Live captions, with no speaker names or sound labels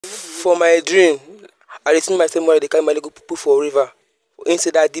For my dream, I dey see my stepmother dey carry my leg go put for river,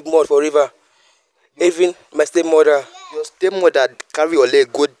 inside that deep mud for river. Even my stepmother. Your stepmother carry your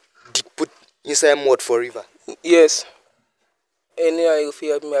leg go deep, put inside mud for river. Yes. Anyhow you fit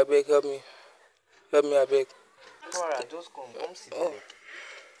help me abeg, help me abeg. Alright, just come sit down.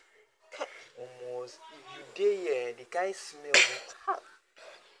 Almost, if you dey here, the kind smell.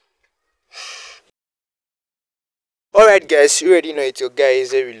 Alright guys, you already know it, your guy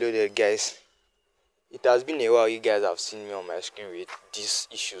is reloaded guys. It has been a while you guys have seen me on my screen with these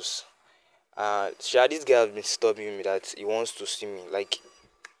issues. This guy has been stopping me that he wants to see me. Like,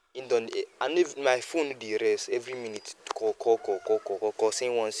 and if my phone dey rest every minute, call, say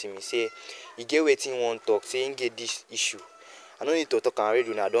he wan see me, say he get wetin he wan talk, say he get this issue. I no need to talk am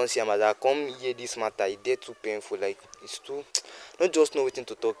already, I don't see him as I come hear this matter, e dey too painful, like it's too, not just know wetin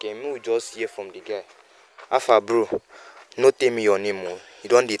to talk here, me we just hear from the guy. Alpha bro, no tell me your name o, you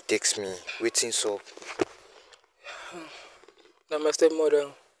don dey text me, wetin sup? Na my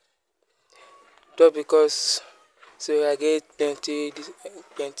stepmother. Just because I get plenty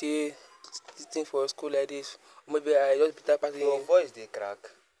thing for school like this. Maybe I just be that person. Your voice dey crack.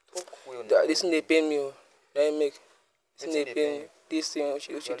 This thing dey pain me o. Na im make. This thing dey pain me. This thing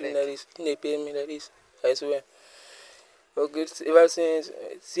she do like this. This thing dey pain me like this. I swear. Okay, ever since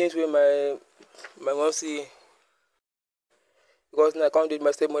when my mom see, because now I can't do with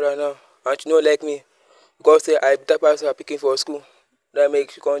my stepmother now, and she no like me because I be that person picking for school. That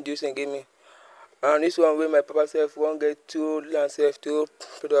make she can't do this and give me. And this one where my papa self won't get two land self, two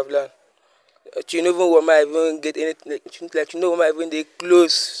plot of land. She no even want me even get anything. Like she no want me even dey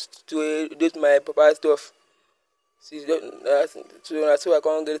close to do my papa stuff. So I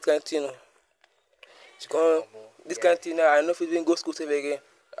can't get this kind of thing. She can't. This kind of thing now, I no fit even go school safe again.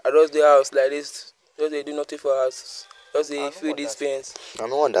 I just the house like this. Just they do nothing for us. Just they feel these pains. I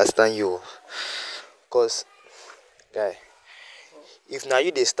don't understand you. Cause, guy, if now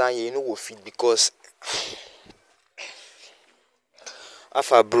you dey stand here, you know go fit because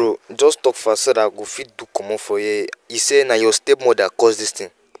Alpha bro, just talk fast so that I go fit do comot for here. He say na your stepmother cause this thing.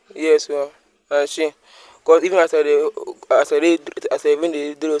 Yes, well, and she. Cause even as I even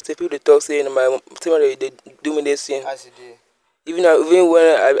dey do those people dey talk say my stepmother dey do me this thing. As it dey. Even when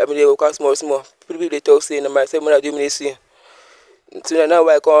I mean they go cast small, people they talk say my stepmother do me this thing. So now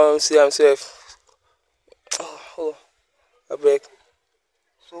I come see himself. Oh, I beg.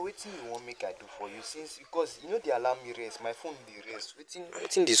 So wetin you want make I do for you since because you know they allow me rest, my phone dey rest.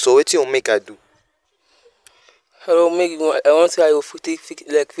 Wetin dey so wetin you want make I do? I want to say you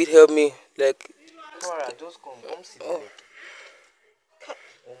fit help me like. Alright, just come sit down.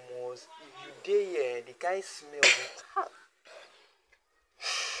 Almost, if you dey here, the kind smell.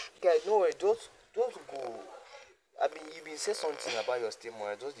 Guys, no worry, just go. I mean, you been say something about your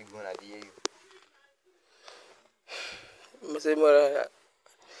stepmother, just the go and I dey hear you. My stepmother,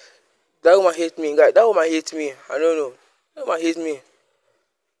 that woman hate me, guy. That woman hate me. I don't know. That woman hate me.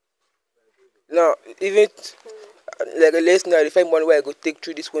 Now, even like a lesson, I find money where I go take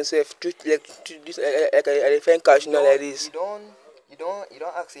through this concept, through this, like I find cash now like this. You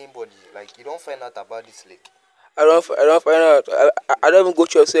don't ask anybody, like you don't find out about this lake. I don't find out. I don't even go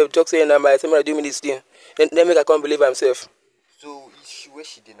to yourself. Just saying that my stepmother do me this thing. Then make I can't believe himself. So where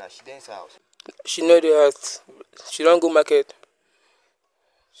she did now? She dey inside house. She know the house. She don't go market.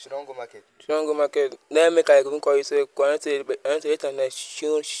 She don't go market. She don't go market. Then make I even call you say, I say that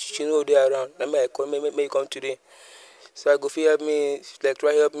she know they around. Then make I call make you come today. So I go feel help me, like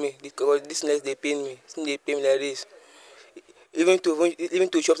try help me because this next they pain me. This they pain me like this. Even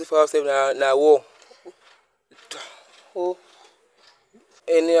to shop for ourselves na war. Oh.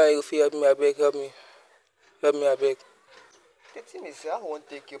 Anyhow you feel help me, I beg, help me. Help me, I beg. The thing is, I won't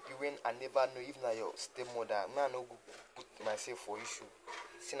take help you when I never know if na your stepmother. Man, I no go put myself for issue.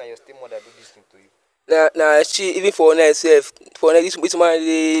 See na your stepmother do this thing to you. Nah, she even for night self. For night, this man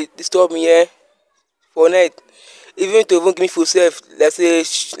they disturb me here. For night, even to even give me food self. Like say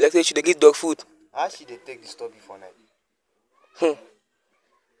she dey give dog food. How she dey take disturb you for night?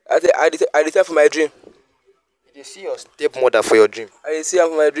 I decide for my dream. You dey see your stepmother for your dream? I dey see am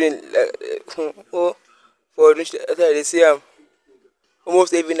for my dream. Like, oh, for a dream, I dey see am.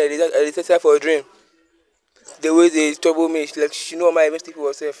 Almost every night, I dey see her for a dream. The way they trouble me, like she know my even sleep for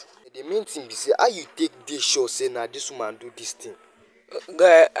herself. The main thing be say how you take dey sure say na this woman do this thing?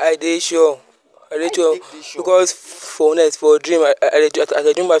 Guy, I dey sure. Because for night, for a dream, as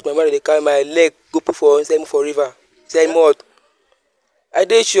I dream about my mother, they carry my leg go put for inside for river, inside mud. I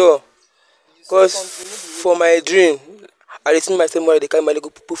dey sure. Because for my dream, I dey see my stepmother, they carry my leg go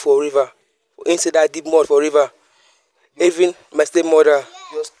put for river, inside that deep mud for river. Even my stepmother.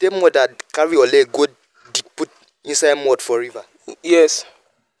 Your stepmother carry your leg go deep put inside mud for river. Yes.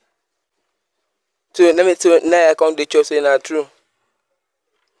 So let me so now I come dey chop say na true.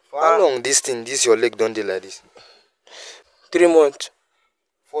 For how long this your leg don dey like this? 3 months.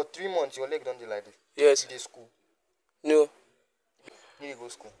 For 3 months your leg don dey like this? Yes. You dey school? No. You dey go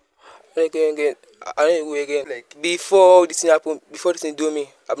school? I no again. I no go again. Like Before this thing happen, before this thing do me,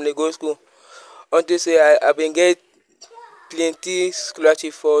 I been dey go school. Until say I been get plenty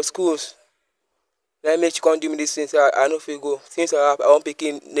scholarship for schools. Na make she come do me this thing say I no fit go. Since I wan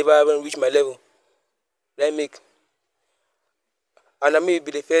pikin never even reach my level. Na make. And na me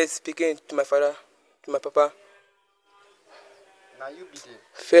be the first pikin to my father, to my papa. na you be the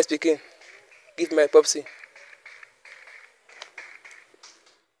First pikin. Give my popsy.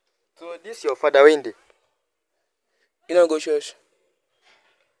 so this your father wey dey? You no go church.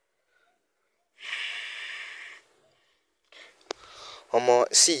 Omo,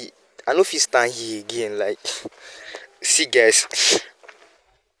 see, I no fit stand here again. Like, see, guys,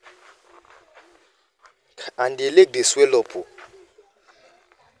 and the leg dey swell up. Oh,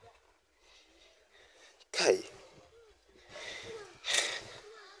 kai,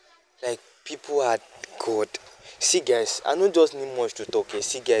 like people are God. See, guys, I no just need much to talk here.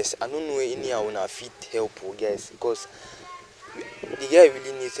 See, guys, I don't know anyhow una fit help, oh, guys, because the guy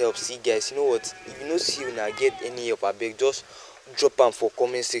really needs help. See, guys, you know what? If you no see una get any help, abeg just drop am for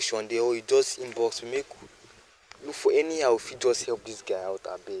comment section there, or you just inbox me. Make look for anyhow if you just help this guy out,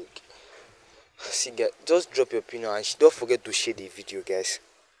 abeg. See, guys, just drop your opinion and don't forget to share the video, guys.